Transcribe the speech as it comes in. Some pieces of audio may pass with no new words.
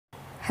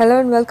Hello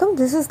and welcome.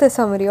 This is the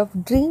summary of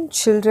Dream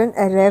Children,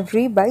 a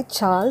Reverie by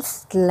Charles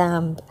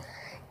Lamb.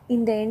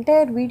 இந்த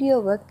entire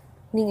வீடியோவை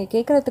நீங்கள்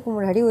கேட்குறதுக்கு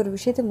முன்னாடி ஒரு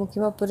விஷயத்தை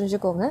முக்கியமாக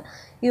புரிஞ்சுக்கோங்க.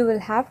 You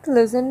will have to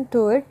listen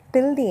to it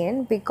till the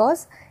end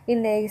because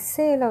இந்த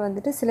எஸ்ஸேயில்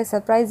வந்துட்டு சில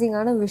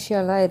சர்ப்ரைசிங்கான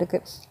விஷயம்லாம்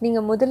இருக்குது.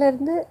 நீங்கள்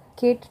முதலேருந்து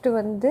கேட்டுட்டு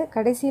வந்து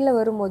கடைசியில்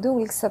வரும்போது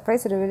உங்களுக்கு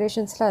சர்ப்ரைஸ்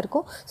ரெவலேஷன்ஸ்லாம்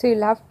இருக்கும். So you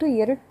have to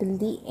hear it till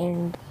the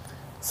end.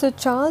 So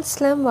Charles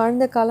லாம்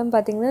வாழ்ந்த காலம்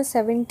பார்த்திங்கன்னா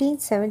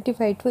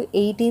 1775 to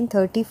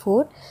 1834.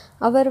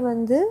 அவர்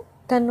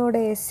தன்னோட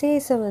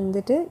எஸ்ஸேஸை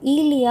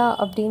ஈலியா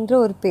அப்படின்ற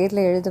ஒரு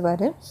பேரில்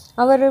எழுதுவார்.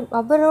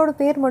 அவரோட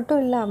பேர்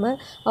மட்டும் இல்லாமல்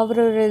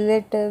அவரோட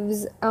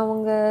ரிலேட்டிவ்ஸ்,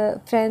 அவங்க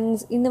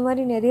ஃப்ரெண்ட்ஸ், இந்த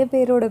மாதிரி நிறைய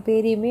பேரோட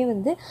பேரையுமே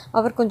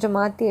அவர் கொஞ்சம்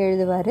மாற்றி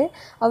எழுதுவார்.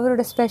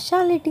 அவரோட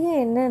ஸ்பெஷாலிட்டியே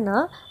என்னென்னா,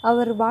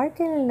 அவர்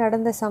வாழ்க்கையில்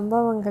நடந்த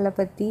சம்பவங்களை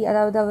பற்றி,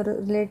 அதாவது அவர்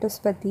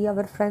ரிலேட்டிவ்ஸ் பற்றி,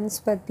 அவர்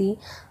ஃப்ரெண்ட்ஸ் பற்றி,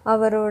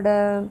 அவரோட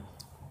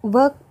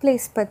ஒர்க்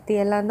பிளேஸ் பற்றி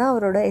எல்லாம் தான்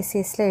அவரோட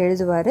எஸ்ஸேஸில்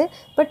எழுதுவார்.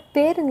 பட்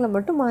பேருங்களை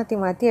மட்டும் மாற்றி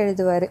மாற்றி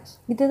எழுதுவார்.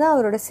 இதுதான்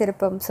அவரோட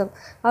சிறப்பம்சம்.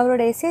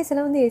 அவரோட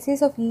எஸ்ஸேஸில்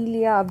எஸ்ஸேஸ் ஆஃப்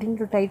ஈலியா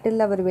அப்படின்ற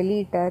டைட்டிலில் அவர்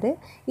வெளியிட்டார்.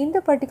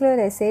 இந்த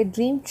பர்டிகுலர் எஸ்ஸே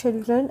ட்ரீம்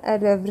சில்ட்ரன்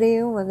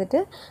ரெவரேயும்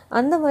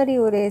அந்த மாதிரி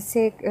ஒரு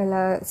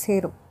எஸ்ஸேல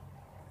சேரும்.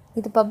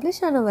 இது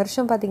பப்ளிஷ் ஆன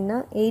வருஷம் பார்த்திங்கன்னா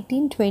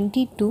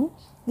 1822.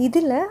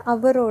 இதில்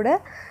அவரோட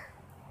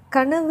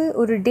கனவு,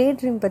 ஒரு டே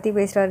ட்ரீம் பற்றி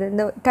பேசுகிறாரு.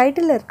 இந்த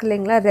டைட்டில் இருக்கு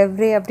இல்லைங்களா,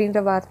 ரெவ்ரே அப்படின்ற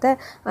வார்த்தை,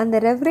 அந்த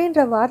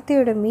ரெவ்ரேன்ற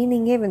வார்த்தையோட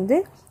மீனிங்கே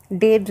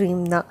டே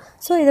ட்ரீம் தான்.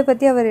 ஸோ இதை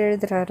பற்றி அவர்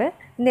எழுதுகிறாரு.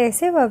 இந்த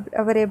எஸ்ஸே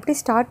அவர் எப்படி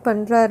ஸ்டார்ட்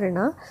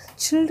பண்ணுறாருன்னா,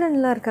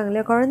 சில்ட்ரன்லாம் இருக்காங்க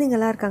இல்லையா,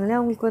 குழந்தைங்கள்லாம் இருக்காங்க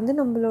இல்லையா, அவங்களுக்கு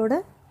நம்மளோட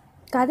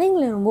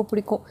கதைங்களை ரொம்ப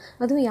பிடிக்கும்.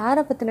 அதுவும்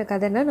யாரை பற்றின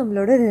கதைன்னா,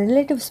 நம்மளோட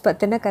ரிலேட்டிவ்ஸ்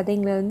பற்றின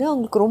கதைங்களை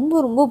அவங்களுக்கு ரொம்ப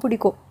ரொம்ப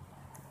பிடிக்கும்.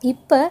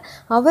 இப்போ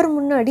அவர்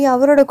முன்னாடி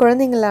அவரோட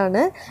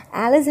குழந்தைங்களான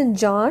ஆலிஸ் அண்ட்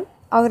ஜான்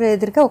அவர்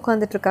எதிர்க்க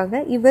உட்காந்துட்ருக்காங்க.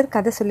 இவர்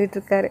கதை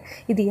சொல்லிகிட்ருக்காரு.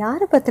 இது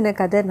யாரை பற்றின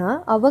கதைனா,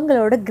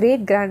 அவங்களோட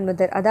கிரேட் கிராண்ட்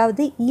மதர்,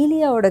 அதாவது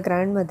ஈலியாவோட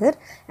grand mother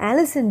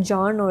Alice and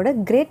ஜானோட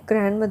great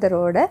grand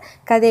மதரோட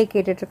கதையை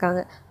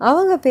கேட்டுட்ருக்காங்க.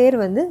 அவங்க பேர்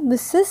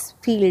மிஸ்ஸஸ்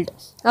ஃபீல்ட்.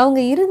 அவங்க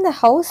இருந்த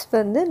ஹவுஸ்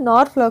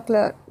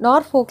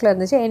நார்ஃபோக்கில்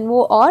இருந்துச்சு.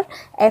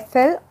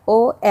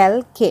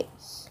 NORFLOLK.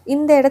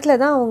 இந்த இடத்துல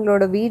தான்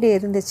அவங்களோட வீடு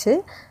இருந்துச்சு.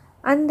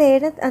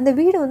 அந்த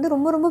வீடு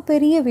ரொம்ப ரொம்ப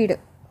பெரிய வீடு.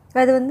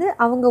 அது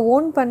அவங்க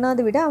ஓன் பண்ணாத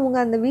விட அவங்க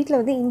அந்த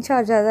வீட்டில்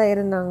இன்சார்ஜாக தான்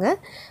இருந்தாங்க.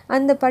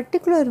 அந்த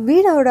பர்டிகுலர்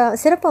வீடோட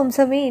சிறப்பு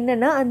அம்சமே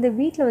என்னென்னா, அந்த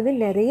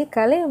வீட்டில் நிறைய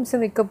கலை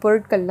அம்சம் மிக்க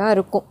பொருட்கள்லாம்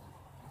இருக்கும்.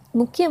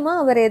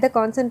 முக்கியமாக அவர் எதை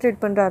கான்சென்ட்ரேட்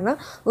பண்ணுறாருனா,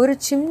 ஒரு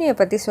சிம்னியை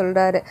பற்றி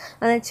சொல்கிறாரு.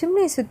 அந்த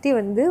சிம்னியை சுற்றி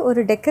ஒரு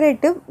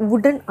டெக்கரேட்டிவ்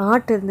வுடன்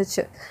ஆர்ட்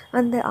இருந்துச்சு.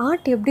 அந்த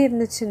ஆர்ட் எப்படி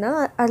இருந்துச்சுன்னா,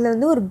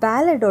 அதில் ஒரு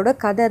பேலடோட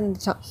கதை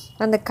இருந்துச்சான்.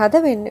 அந்த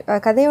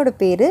கதையோட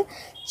பேர்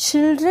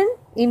சில்ட்ரன்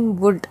இன்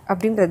வுட்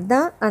அப்படின்றது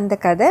தான் அந்த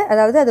கதை.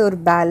 அதாவது அது ஒரு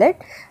பேலட்.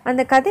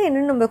 அந்த கதை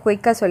என்னென்னு நம்ம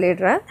குயிக்காக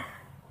சொல்லிடுறேன்.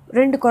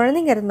 2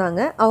 குழந்தைங்க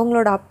இருந்தாங்க.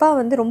 அவங்களோட அப்பா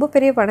ரொம்ப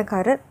பெரிய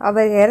பணக்காரர்.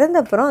 அவர்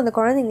இறந்தப்புறம் அந்த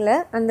குழந்தைங்கள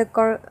அந்த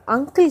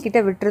அங்கிள் கிட்ட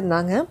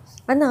விட்டுருந்தாங்க.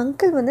 அந்த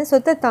அங்கிள்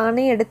சொத்தை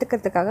தானே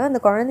எடுத்துக்கிறதுக்காக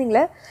அந்த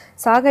குழந்தைங்கள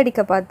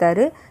சாகடிக்க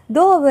பார்த்தாரு.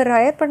 அவர்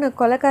ஹயர் பண்ண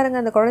கொலைக்காரங்க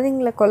அந்த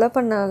குழந்தைங்கள கொலை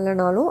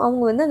பண்ணலைனாலும்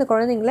அவங்க அந்த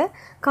குழந்தைங்கள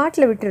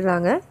காட்டில்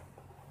விட்டுடுறாங்க.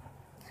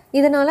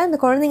 இதனால் அந்த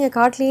குழந்தைங்க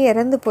காட்டிலேயே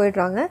இறந்து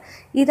போயிடுறாங்க.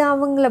 இது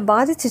அவங்கள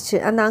பாதிச்சிச்சு.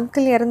 அந்த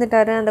அங்கிள்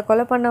இறந்துட்டாரு, அந்த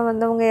கொலை பண்ண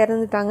வந்தவங்க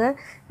இறந்துட்டாங்க.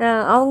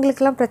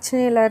 அவங்களுக்கெல்லாம்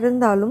பிரச்சனையில்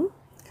இருந்தாலும்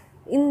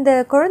இந்த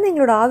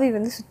குழந்தைங்களோட ஆவி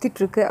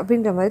சுற்றிட்டுருக்கு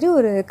அப்படின்ற மாதிரி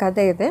ஒரு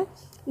கதை இது.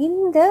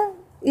 இந்த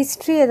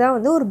ஹிஸ்ட்ரியை தான்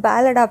ஒரு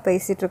பேலடாக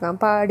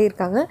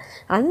பாடியிருக்காங்க.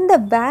 அந்த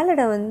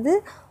பேலடை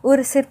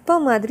ஒரு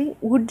சிற்பம் மாதிரி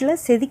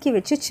வுட்டில் செதுக்கி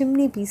வச்சு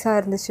சிம்னி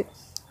பீஸாக இருந்துச்சு.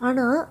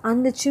 ஆனால்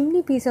அந்த சிம்னி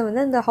பீஸை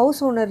அந்த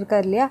ஹவுஸ் ஓனர்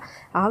இருக்கார் இல்லையா,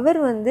 அவர்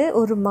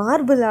ஒரு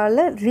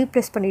மார்பிளால்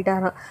ரீப்ளேஸ்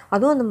பண்ணிட்டாராம்.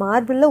 அதுவும் அந்த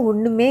மார்பிளில்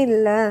ஒன்றுமே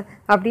இல்லை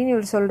அப்படின்னு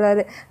இவர்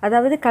சொல்கிறாரு.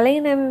 அதாவது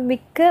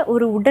கலைநமிக்க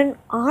ஒரு உடன்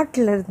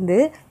ஆர்ட்லேருந்து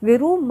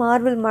வெறும்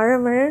மார்பிள்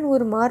மழைன்னு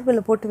ஒரு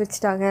மார்பிளை போட்டு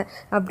வச்சுட்டாங்க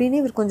அப்படின்னு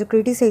இவர் கொஞ்சம்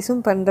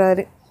க்ரிட்டிசைஸும்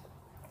பண்ணுறாரு.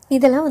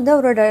 இதெல்லாம்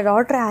அவரோட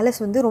டாட்டர் ஆலிஸ்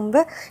ரொம்ப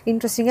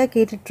இன்ட்ரெஸ்டிங்காக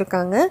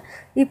கேட்டுட்ருக்காங்க.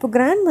 இப்போ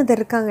கிராண்ட் மதர்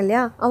இருக்காங்க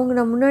இல்லையா, அவங்க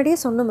நான் முன்னாடியே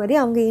சொன்ன மாதிரி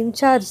அவங்க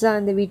இன்சார்ஜ் தான்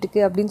அந்த வீட்டுக்கு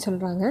அப்படின்னு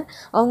சொல்கிறாங்க.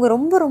 அவங்க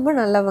ரொம்ப ரொம்ப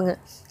நல்லவங்க.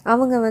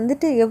 அவங்க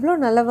எவ்வளோ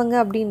நல்லவங்க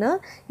அப்படின்னா,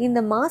 இந்த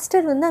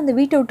மாஸ்டர் அந்த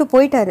வீட்டை விட்டு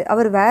போயிட்டார்.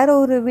 அவர் வேறு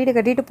ஒரு வீடு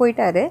கட்டிட்டு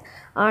போயிட்டார்.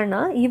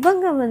 ஆனால்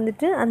இவங்க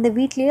அந்த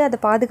வீட்லேயே அதை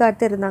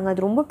பாதுகாத்து இருந்தாங்க.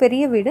 அது ரொம்ப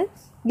பெரிய வீடு.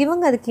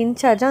 இவங்க அதுக்கு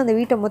இன்சார்ஜாக அந்த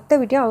வீட்டை மொத்த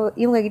வீட்டையும்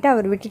இவங்ககிட்ட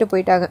அவர் விட்டுட்டு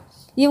போயிட்டாங்க.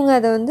 இவங்க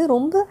அதை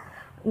ரொம்ப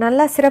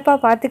நல்லா சிறப்பாக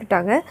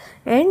பார்த்துக்கிட்டாங்க.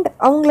 அண்ட்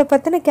அவங்கள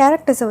பற்றின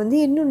கேரக்டர்ஸை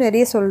இன்னும்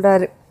நிறைய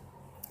சொல்கிறாரு.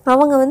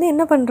 அவங்க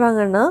என்ன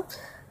பண்ணுறாங்கன்னா,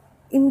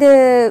 இந்த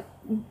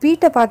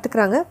வீட்டை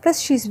பார்த்துக்கிறாங்க.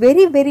 Plus she is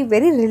very very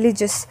very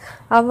religious.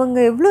 அவங்க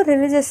எவ்வளோ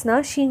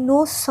ரிலீஜியஸ்னால், she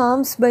nose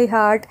Sam's by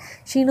heart,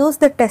 she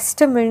nose the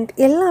testament,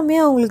 எல்லாமே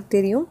அவங்களுக்கு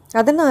தெரியும்.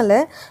 அதனால்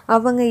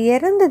அவங்க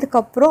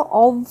இறந்ததுக்கப்புறம்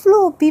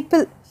அவ்வளோ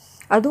பீப்புள்,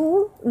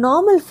 அதுவும்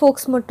நார்மல்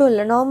ஃபோக்ஸ் மட்டும்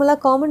இல்லை, நார்மலாக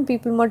காமன்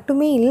பீப்புள்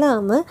மட்டுமே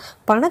இல்லாமல்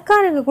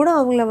பணக்காரங்க கூட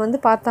அவங்கள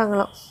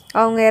பார்த்தாங்களாம்.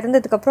 அவங்க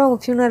இறந்ததுக்கப்புறம் அவங்க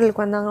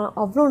ஃபியூனரலுக்கு வந்தாங்களாம்.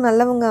 அவ்வளோ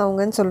நல்லவங்க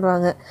அவங்கன்னு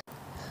சொல்கிறாங்க.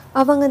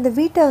 அவங்க அந்த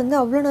வீட்டை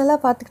அவ்வளோ நல்லா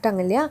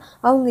பார்த்துக்கிட்டாங்க இல்லையா.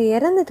 அவங்க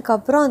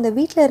இறந்ததுக்கப்புறம் அந்த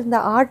வீட்டில் இருந்த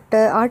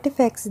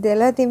ஆர்டிஃபேக்ட்ஸ் இது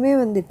எல்லாத்தையுமே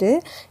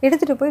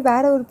எடுத்துகிட்டு போய்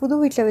வேறு ஒரு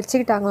புது வீட்டில்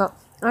வச்சுக்கிட்டாங்களாம்.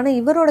 ஆனால்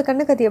இவரோட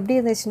கண்ணுக்கு அது எப்படி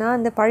இருந்துச்சுன்னா,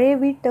 அந்த பழைய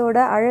வீட்டோட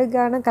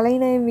அழகான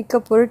கலைநயம்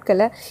மிக்க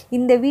பொருட்களை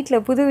இந்த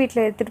வீட்டில் புது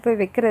வீட்டில் எடுத்துகிட்டு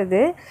போய்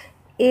வைக்கிறது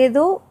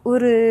ஏதோ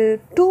ஒரு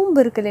டூம்பு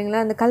இருக்குது இல்லைங்களா,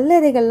 அந்த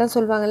கல்லறைகள்லாம்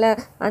சொல்லுவாங்கள்ல,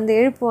 அந்த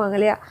எழுப்புவாங்க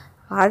இல்லையா,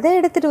 அதை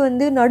எடுத்துகிட்டு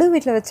வந்து நடு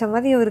வீட்டில் வச்ச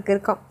மாதிரி இவருக்கு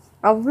இருக்கான்.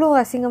 அவ்வளோ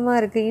அசிங்கமாக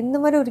இருக்குது, இந்த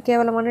மாதிரி ஒரு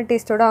கேவலமான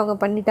டேஸ்ட்டோடு அவங்க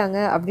பண்ணிட்டாங்க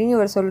அப்படின்னு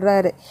இவர்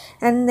சொல்கிறாரு.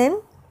 அண்ட் தென்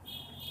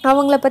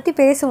அவங்கள பற்றி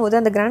பேசும்போது,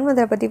 அந்த கிராண்ட்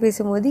மதரை பற்றி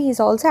பேசும்போது,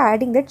 is also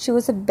adding that she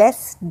was a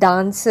best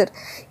dancer.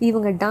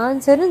 இவங்க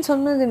டான்ஸர்னு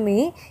சொன்னதுமே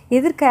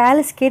எதிர்க்க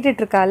ஆலிஸ்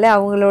கேட்டுட்ருக்காள்,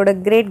 அவங்களோட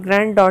கிரேட்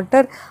கிராண்ட்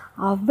டாட்டர்.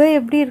 அவள்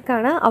எப்படி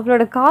இருக்கான்னா,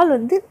 அவளோட கால்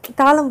வந்து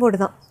தாளம்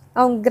போடுதான்.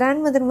 அவங்க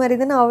கிராண்ட் மதர் மாதிரி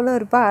தானே அவளும்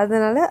இருப்பாள்,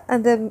 அதனால்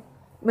அதை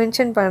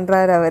மென்ஷன்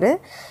பண்ணுறாரு அவர்.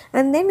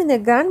 அண்ட் தென் இந்த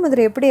கிராண்ட்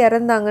மதர் எப்படி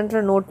இறந்தாங்கன்ற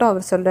நோட்டும்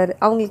அவர் சொல்கிறார்.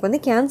 அவங்களுக்கு வந்து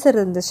கேன்சர்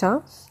இருந்துச்சா,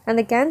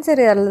 அந்த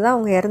கேன்சர் யாரில் தான்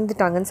அவங்க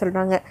இறந்துட்டாங்கன்னு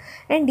சொல்கிறாங்க.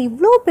 அண்ட்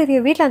இவ்வளோ பெரிய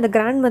வீட்டில் அந்த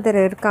கிராண்ட் மதர்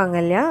இருக்காங்க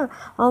இல்லையா,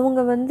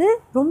 அவங்க வந்து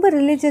ரொம்ப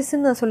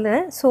ரிலீஜியஸ்ன்னு நான்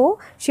சொன்னேன். So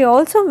she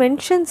also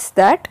mentions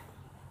that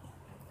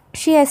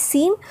she has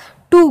scene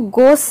 2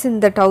 ghosts in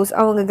that house.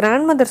 அவங்க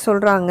கிராண்ட் மதர்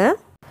சொல்கிறாங்க,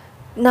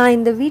 நான்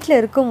இந்த வீட்டில்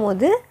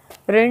இருக்கும்போது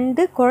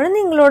 2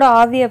 குழந்தைங்களோட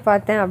ஆவியை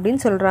பார்த்தேன்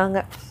அப்படின்னு சொல்கிறாங்க.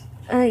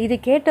 இதை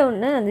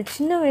கேட்டவுடனே அந்த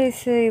சின்ன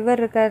வயசு இவர்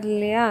இருக்கார்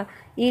இல்லையா,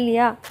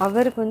 ஈலியா,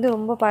 அவருக்கு வந்து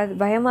ரொம்ப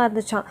பயமாக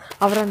இருந்துச்சான்.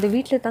 அவர் அந்த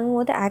வீட்டில்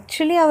தங்கும்போது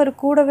ஆக்சுவலி அவர்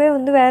கூடவே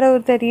வந்து வேற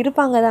ஒருத்தர்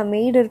இருப்பாங்க தான்,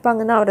 மெய்டு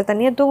இருப்பாங்க தான், அவரை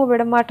தனியாக தூங்க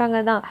விட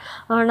மாட்டாங்க தான்.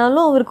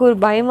 ஆனாலும் அவருக்கு ஒரு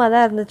பயமாக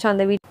தான் இருந்துச்சான்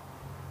அந்த வீட்டு.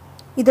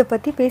 இதை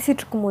பற்றி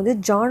பேசிகிட்டு இருக்கும்போது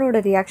ஜானோட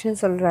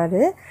ரியாக்ஷன்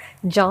சொல்கிறாரு.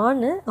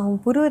 ஜானு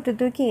அவன் புருவத்தை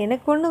தூக்கி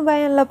எனக்கு ஒன்றும்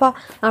பயம் இல்லைப்பா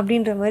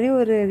அப்படின்ற மாதிரி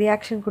ஒரு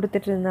ரியாக்ஷன்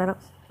கொடுத்துட்டு இருந்தாராம்.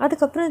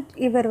 அதுக்கப்புறம்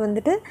இவர்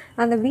வந்துட்டு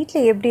அந்த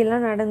வீட்டில்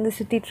எப்படியெல்லாம் நடந்து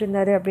சுற்றிட்டு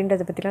இருந்தார்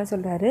அப்படின்றத பற்றிலாம்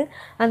சொல்கிறாரு.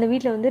 அந்த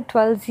வீட்டில் வந்து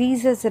 12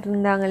 ஜீசஸ்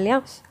இருந்தாங்க இல்லையா,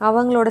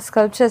 அவங்களோட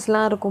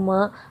ஸ்கல்ப்சர்ஸ்லாம் இருக்குமா.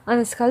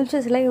 அந்த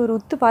ஸ்கல்ப்சர்ஸ்லாம் இவர்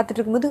உத்து பார்த்துட்டு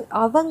இருக்கும்போது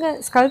அவங்க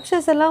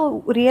ஸ்கல்ப்சர்ஸ் எல்லாம்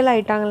ரியல்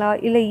ஆகிட்டாங்களா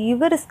இல்லை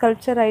இவர்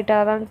ஸ்கல்ப்சர்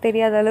ஆகிட்டாரான்னு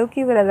தெரியாத அளவுக்கு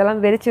இவர்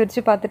அதெல்லாம்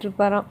வெறிச்சு பார்த்துட்டு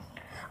இருப்பாராம்.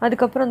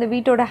 அதுக்கப்புறம் அந்த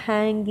வீட்டோட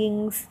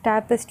ஹேங்கிங்ஸ்,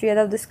 டேப்பஸ்ட்ரி,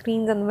 அதாவது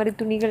ஸ்க்ரீன்ஸ், அந்த மாதிரி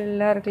துணிகள்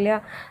எல்லாம் இருக்கு இல்லையா,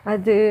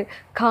 அது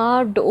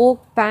கார்வ்டு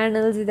ஓக்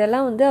பேனல்ஸ்,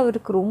 இதெல்லாம் வந்து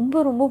அவருக்கு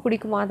ரொம்ப ரொம்ப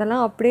பிடிக்குமா.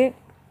 அதெல்லாம் அப்படியே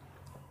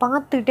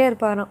பார்த்துக்கிட்டே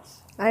இருப்பாராம்.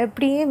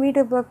 அப்படியே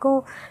வீட்டு பக்கம்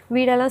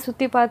வீடெல்லாம்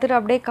சுற்றி பார்த்துட்டு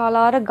அப்படியே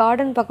காலார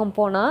கார்டன் பக்கம்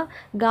போனால்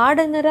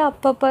கார்டனரை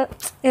அப்பப்போ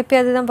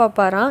எப்போயாவது தான்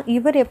பார்ப்பாராம்.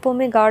 இவர்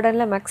எப்போவுமே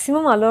கார்டனில்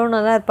மேக்ஸிமம்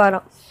அலோனாக தான்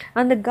இருப்பாராம்.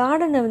 அந்த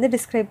கார்டனை வந்து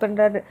டிஸ்கிரைப்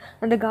பண்ணுறாரு.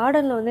 அந்த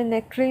கார்டனில் வந்து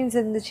நெக்ட்ரைன்ஸ்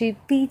இருந்துச்சு,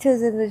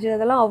 பீச்சஸ் இருந்துச்சு,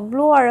 அதெல்லாம்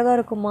அவ்வளோ அழகாக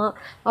இருக்குமா.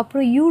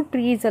 அப்புறம் யூ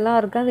ட்ரீஸ் எல்லாம்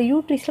இருக்குது. அந்த யூ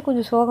ட்ரீஸில்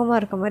கொஞ்சம்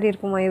சோகமாக இருக்க மாதிரி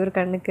இருக்குமா இவர்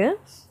கண்ணுக்கு.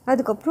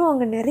 அதுக்கப்புறம்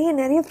அங்கே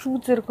நிறைய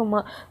ஃப்ரூட்ஸ்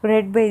இருக்குமா,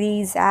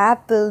 ரெட்பெரிஸ்,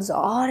 ஆப்பிள்ஸ்,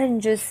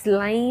 ஆரஞ்சஸ்,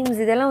 லைம்ஸ்,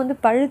 இதெல்லாம் வந்து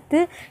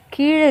பழுத்து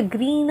கீழே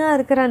க்ரீனாக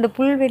இருக்கிற அந்த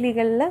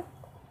புல்வெளிகளில்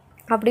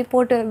அப்படி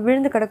போட்டு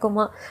விழுந்து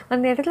கிடக்குமா.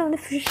 அந்த இடத்துல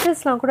வந்து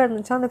ஃபிஷ்ஷஸ்லாம் கூட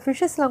இருந்துச்சு. அந்த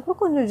ஃபிஷ்ஷஸ்லாம் கூட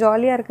கொஞ்சம்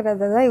ஜாலியாக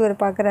இருக்கிறத தான்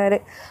இவர் பார்க்குறாரு.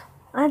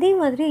 அதே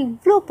மாதிரி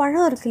இவ்வளோ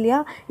பழம் இருக்கு இல்லையா,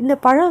 இந்த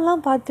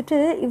பழம்லாம் பார்த்துட்டு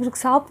இவருக்கு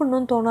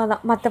சாப்பிட்ணுன்னு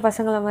தோணாதான் மற்ற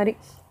பசங்களை மாதிரி.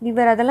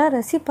 இவர் அதெல்லாம்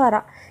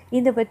ரசிப்பாரா.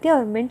 இதை பற்றி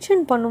அவர்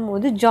மென்ஷன்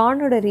பண்ணும்போது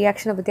ஜானோட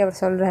ரியாக்ஷனை பற்றி அவர்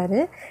சொல்கிறாரு.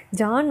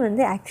 ஜான்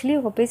வந்து ஆக்சுவலி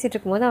அவங்க பேசிகிட்டு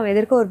இருக்கும்போது அவன்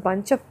எதிர்க்க ஒரு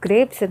பஞ்ச் ஆஃப்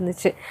கிரேப்ஸ்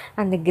இருந்துச்சு.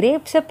 அந்த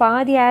கிரேப்ஸை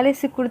பாதி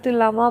ஆலிஸுக்கு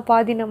கொடுத்துடலாமா,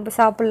 பாதி நம்ம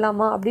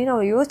சாப்பிட்லாமா அப்படின்னு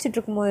அவன் யோசிச்சுட்டு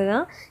இருக்கும்போது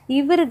தான்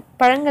இவர்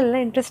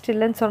பழங்கள்லாம் இன்ட்ரெஸ்ட்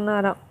இல்லைன்னு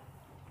சொன்னாராம்.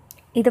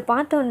 இதை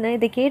பார்த்தோன்னே,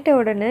 இதை கேட்ட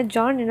உடனே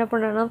ஜான் என்ன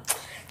பண்ணானா,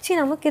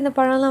 நமக்கு இந்த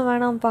பழம்லாம்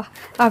வேணாம்ப்பா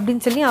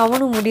அப்படின்னு சொல்லி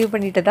அவனும் முடிவு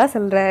பண்ணிட்டு தான்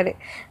சொல்கிறாரு.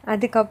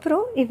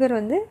 அதுக்கப்புறம் இவர்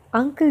வந்து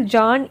அங்கிள்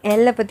ஜான்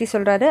எல்லை பற்றி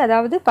சொல்கிறாரு.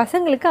 அதாவது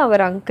பசங்களுக்கு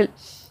அவர் அங்கிள்,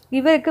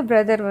 இவருக்கு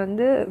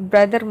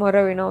பிரதர்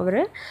முறை வேணும்.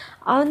 அவர்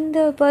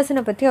அந்த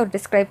பர்சனை பற்றி அவர்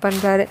டிஸ்கிரைப்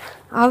பண்ணுறாரு.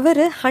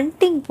 அவர்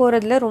ஹண்டிங்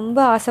போகிறதுல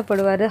ரொம்ப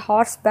ஆசைப்படுவார்.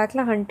 ஹார்ஸ்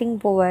பேக்கில் ஹண்டிங்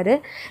போவார்.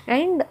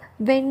 And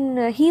when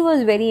he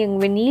was very young,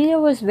 when ஈலியா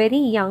was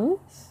very young,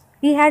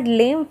 he had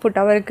lame foot.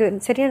 அவருக்கு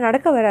சரியாக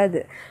நடக்க வராது.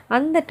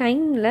 அந்த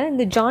டைமில்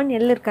இந்த ஜான்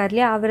எல் இருக்கார்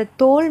இல்லையா, அவரை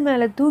தோள்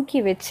மேலே தூக்கி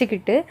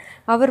வச்சுக்கிட்டு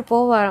அவர்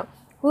போவாராம்.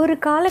 ஒரு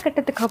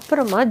காலகட்டத்துக்கு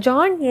அப்புறமா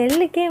ஜான்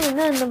எல்லுக்கே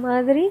வந்து அந்த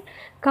மாதிரி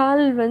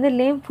கால் வந்து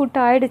லேம் ஃபுட்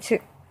ஆகிடுச்சு,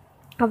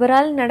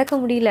 அவரால் நடக்க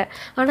முடியல.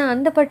 ஆனால்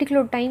அந்த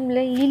பர்டிகுலர்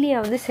டைமில் ஈலியா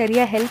வந்து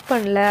சரியாக ஹெல்ப்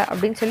பண்ணல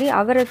அப்படின்னு சொல்லி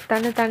அவரை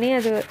தானே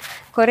அது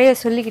குறைய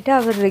சொல்லிக்கிட்டு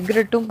அவர்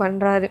ரிக்ரெட்டும்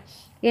பண்ணுறாரு.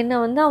 என்னை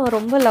வந்து அவன்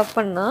ரொம்ப லவ்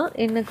பண்ணான்,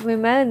 எனக்கு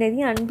மேலே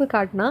நிறைய அன்பு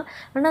காட்டினான்,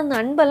 ஆனால் அந்த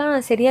அன்பெல்லாம்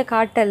நான் சரியாக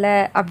காட்டலை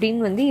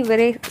அப்படின்னு வந்து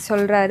இவரே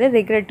சொல்கிறாரு,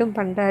 ரிக்ரெட்டும்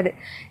பண்ணுறாரு.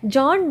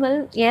 ஜான்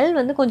எல்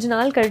வந்து கொஞ்ச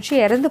நாள் கழித்து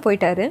இறந்து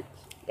போயிட்டார்.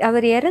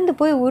 அவர் இறந்து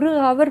போய் ஒரு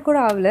ஹவர் கூட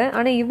ஆகலை.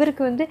 ஆனால்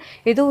இவருக்கு வந்து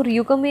ஏதோ ஒரு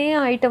யுகமே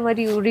ஆயிட்ட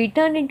மாதிரி, ஒரு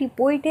இட்டர்னிட்டி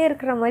போயிட்டே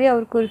இருக்கிற மாதிரி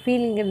அவருக்கு ஒரு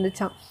ஃபீலிங்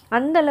இருந்துச்சான்.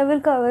 அந்த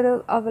லெவலுக்கு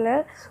அவளை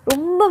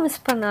ரொம்ப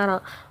மிஸ்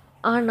பண்ணாராம்.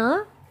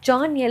 ஆனால்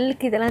ஜான்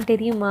எல்லுக்கு இதெல்லாம்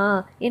தெரியுமா,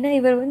 ஏன்னா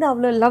இவர் வந்து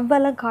அவ்வளோ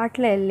லவ்வெல்லாம்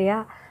காட்டலை இல்லையா.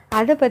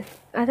 அதை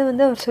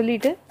வந்து அவர்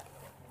சொல்லிவிட்டு,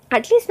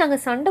 அட்லீஸ்ட்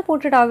நாங்கள் சண்டை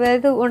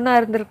போட்டுட்டாவது ஒன்றா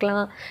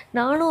இருந்திருக்கலாம்,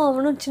 நானும்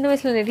அவனும் சின்ன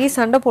வயசில் நிறைய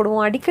சண்டை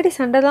போடுவோம், அடிக்கடி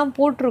சண்டை தான்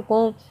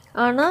போட்டிருக்கோம்,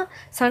 ஆனால்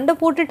சண்டை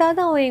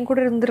போட்டுட்டாதான் அவன் என்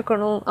கூட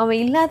இருந்திருக்கணும்,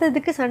 அவன்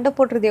இல்லாததுக்கு சண்டை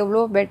போடுறது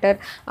எவ்வளோ பெட்டர்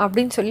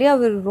அப்படின்னு சொல்லி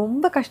அவர்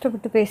ரொம்ப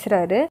கஷ்டப்பட்டு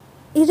பேசுகிறாரு.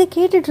 இதை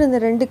கேட்டுட்டு இருந்த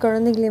 2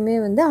 குழந்தைங்களையுமே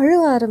வந்து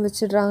அழுவ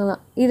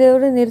ஆரம்பிச்சிடுறாங்களாம்.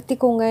 இதோட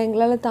நிறுத்திக்கோங்க,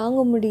 எங்களால்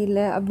தாங்க முடியல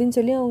அப்படின்னு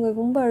சொல்லி அவங்க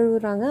ரொம்ப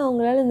அழுகுறாங்க.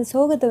 அவங்களால இந்த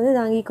சோகத்தை வந்து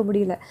தாங்கிக்க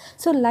முடியல.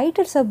 ஸோ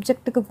லைட்டர்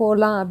சப்ஜெக்ட்டுக்கு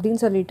போகலாம்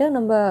அப்படின்னு சொல்லிட்டு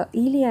நம்ம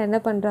ஈலியா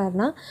என்ன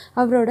பண்ணுறாருனா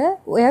அவரோட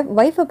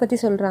ஒய்ஃபை பற்றி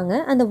சொல்கிறாங்க.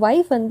 அந்த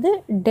ஒய்ஃப் வந்து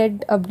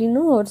டெட்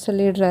அப்படின்னு அவர்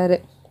சொல்லிடுறாரு.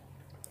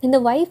 இந்த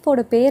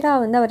ஒய்ஃபோட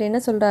பேராக வந்து அவர் என்ன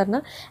சொல்கிறாருன்னா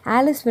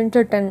ஆலிஸ்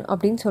விண்டர்டன்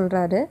அப்படின்னு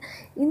சொல்கிறாரு.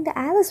 இந்த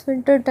ஆலிஸ்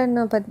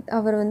விண்டர்டனை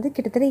அவர் வந்து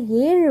கிட்டத்தட்ட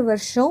 7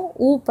 வருஷம்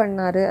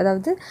பண்ணார்.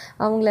 அதாவது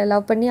அவங்கள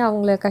லவ் பண்ணி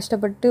அவங்கள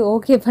கஷ்டப்பட்டு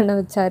ஓகே பண்ண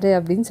வச்சார்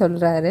அப்படின்னு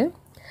சொல்கிறாரு.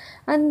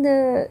 அந்த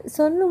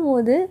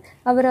சொல்லும்போது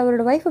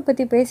அவரோட ஒய்ஃபை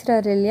பற்றி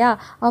பேசுகிறாரு இல்லையா,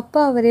 அப்போ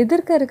அவர்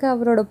எதிர்க்க இருக்க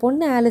அவரோட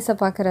பொண்ணு ஆலிஸை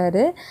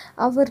பார்க்குறாரு.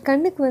 அவர்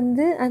கண்ணுக்கு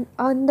வந்து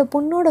அந்த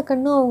பொண்ணோட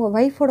கண்ணும் அவங்க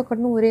ஒய்ஃபோட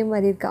கண்ணும் ஒரே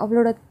மாதிரி இருக்குது.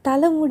 அவளோட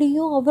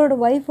தலைமுடியும் அவரோட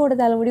ஒய்ஃபோட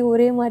தலைமுடியும்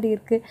ஒரே மாதிரி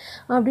இருக்குது.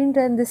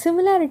 அப்படின்ற அந்த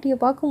சிமிலாரிட்டியை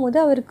பார்க்கும்போது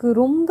அவருக்கு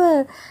ரொம்ப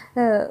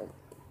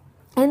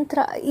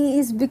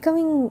இஸ்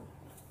பிகமிங்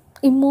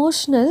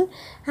இமோஷ்னல்.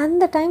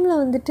 அந்த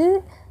டைமில் வந்துட்டு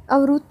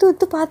அவர்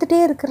உத்து பார்த்துட்டே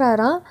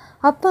இருக்கிறாராம்.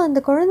 அப்போ அந்த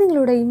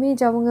குழந்தைங்களோட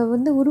இமேஜ், அவங்க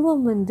வந்து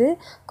உருவம் வந்து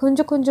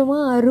கொஞ்சம்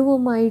கொஞ்சமாக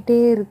அருவமாயிட்டே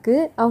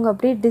இருக்குது. அவங்க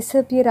அப்படியே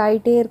டிஸப்பியர்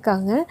ஆகிட்டே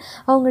இருக்காங்க.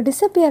 அவங்க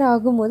டிஸப்பியர்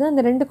ஆகும்போது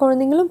அந்த 2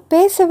 குழந்தைங்களும்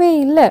பேசவே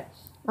இல்லை.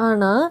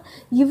 ஆனால்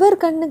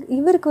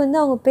இவருக்கு வந்து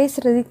அவங்க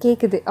பேசுகிறது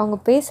கேட்குது. அவங்க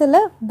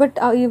பேசலை, பட்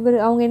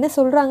அவங்க என்ன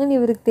சொல்கிறாங்கன்னு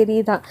இவருக்கு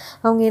தெரியுதான்.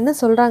 அவங்க என்ன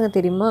சொல்கிறாங்க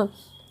தெரியுமா,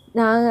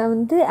 நாங்கள்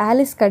வந்து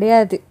ஆலிஸ்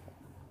கிடையாது,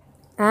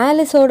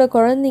 ஆலிஸோட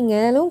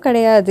குழந்தைங்களும்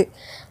கிடையாது,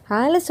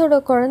 ஆலிஸோட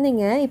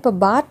குழந்தைங்க இப்போ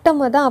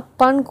பார்ட்டம்மை தான்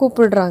அப்பான்னு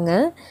கூப்பிடுறாங்க.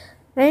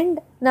 அண்ட்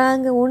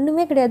நாங்கள்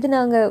ஒன்றுமே கிடையாது,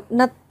 நாங்கள்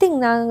நத்திங்,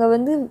 நாங்கள்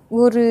வந்து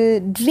ஒரு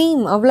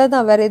ட்ரீம்,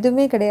 அவ்வளோதான், வேறு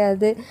எதுவுமே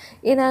கிடையாது.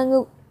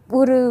 நாங்கள்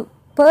ஒரு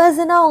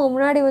பர்சனாக அவங்க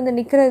முன்னாடி வந்து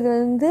நிற்கிறது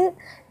வந்து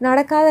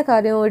நடக்காத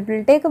காரியம். It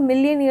will take a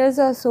million years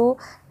or so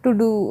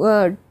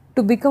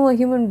to become a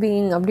human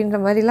being அப்படின்ற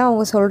மாதிரிலாம்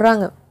அவங்க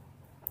சொல்கிறாங்க.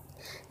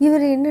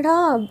 இவர் என்னடா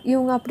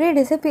இவங்க அப்படியே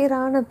டிஸப்பியர்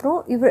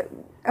ஆனப்புறம் இவர்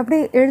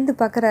அப்படியே எழுந்து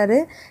பார்க்குறாரு.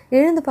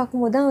 எழுந்து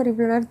பார்க்கும்போது தான் அவர்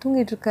இவ்வளோ நேரம்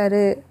தூங்கிட்டு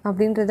இருக்காரு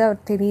அப்படின்றது அவர்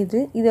தெரியுது.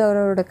 இது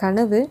அவரோட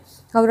கனவு.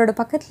 அவரோட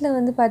பக்கத்தில்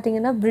வந்து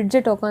பார்த்திங்கன்னா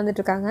பிரிட்ஜெட்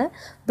உட்காந்துட்ருக்காங்க.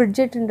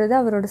 பிரிட்ஜெட்ன்றது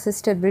அவரோட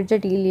சிஸ்டர்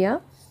பிரிட்ஜெட் ஈலியா.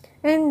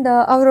 அண்ட்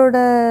அவரோட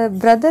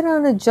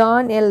பிரதரான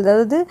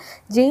அதாவது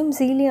ஜேம்ஸ்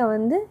ஈலியா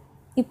வந்து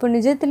இப்போ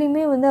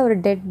நிஜத்துலேயுமே வந்து அவர்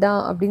டெட்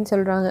தான் அப்படின்னு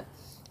சொல்கிறாங்க.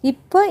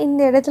 இப்போ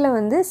இந்த இடத்துல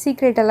வந்து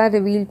சீக்ரெட்டெல்லாம்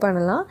ரிவீல்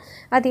பண்ணலாம்.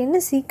 அது என்ன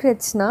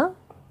சீக்ரெட்ஸ்னால்,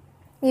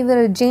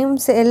 இவர்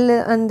ஜேம்ஸ்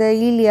அந்த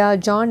ஈலியா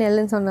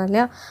எல்லுன்னு சொன்னார்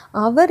இல்லையா,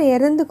 அவர்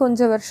இறந்து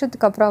கொஞ்சம்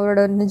வருஷத்துக்கு அப்புறம்,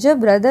 அவரோட நிஜ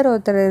பிரதர்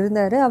ஒருத்தர்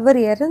இருந்தார், அவர்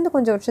இறந்து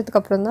கொஞ்சம் வருஷத்துக்கு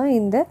அப்புறம் தான்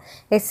இந்த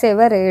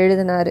எஸ்ஸேவை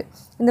எழுதினார்.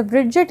 இந்த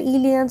பிரிட்ஜெட்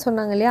ஈலியான்னு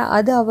சொன்னாங்க இல்லையா,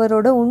 அது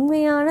அவரோட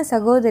உண்மையான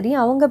சகோதரி.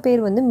 அவங்க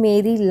பேர் வந்து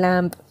மேரி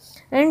லேம்ப்.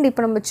 அண்ட்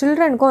இப்போ நம்ம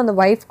சில்ட்ரனுக்கும் அந்த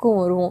ஒய்ஃப்க்கும்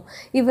வருவோம்.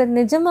 இவர்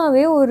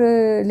நிஜமாகவே ஒரு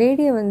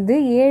லேடியை வந்து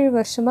 7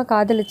 வருஷமாக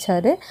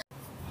காதலிச்சார்.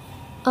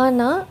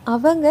 ஆனால்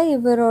அவங்க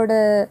இவரோட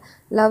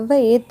லவ்வை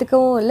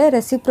ஏற்றுக்கவும் இல்லை,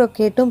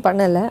 ரெசிப்ரோகேட்டும்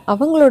பண்ணலை.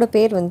 அவங்களோட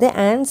பேர் வந்து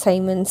ஆன்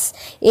சைமன்ஸ்,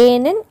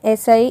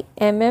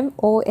 ANNSIMMONS.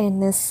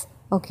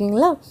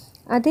 ஓகேங்களா?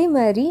 அதே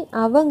மாதிரி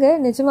அவங்க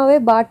நிஜமாகவே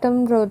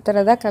பாட்டம்ன்ற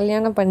ஒருத்தரை தான்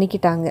கல்யாணம்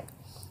பண்ணிக்கிட்டாங்க.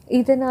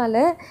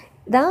 இதனால்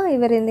தான்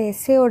இவர் இந்த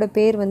எஸ்ஸேயோட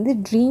பேர் வந்து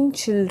ட்ரீம்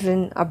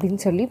சில்ட்ரன் அப்படின்னு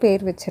சொல்லி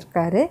பேர்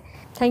வச்சுருக்காரு.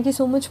 Thank you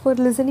so much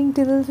for listening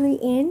till the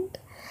end.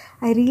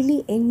 I really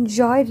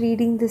enjoyed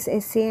reading this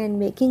essay and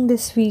making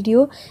this video.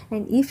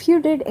 And if you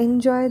did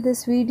enjoy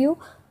this video,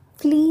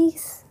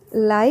 please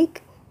like,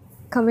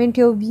 comment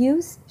your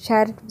views,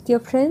 share it with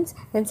your friends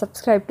and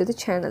subscribe to the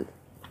channel.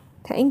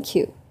 Thank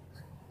you.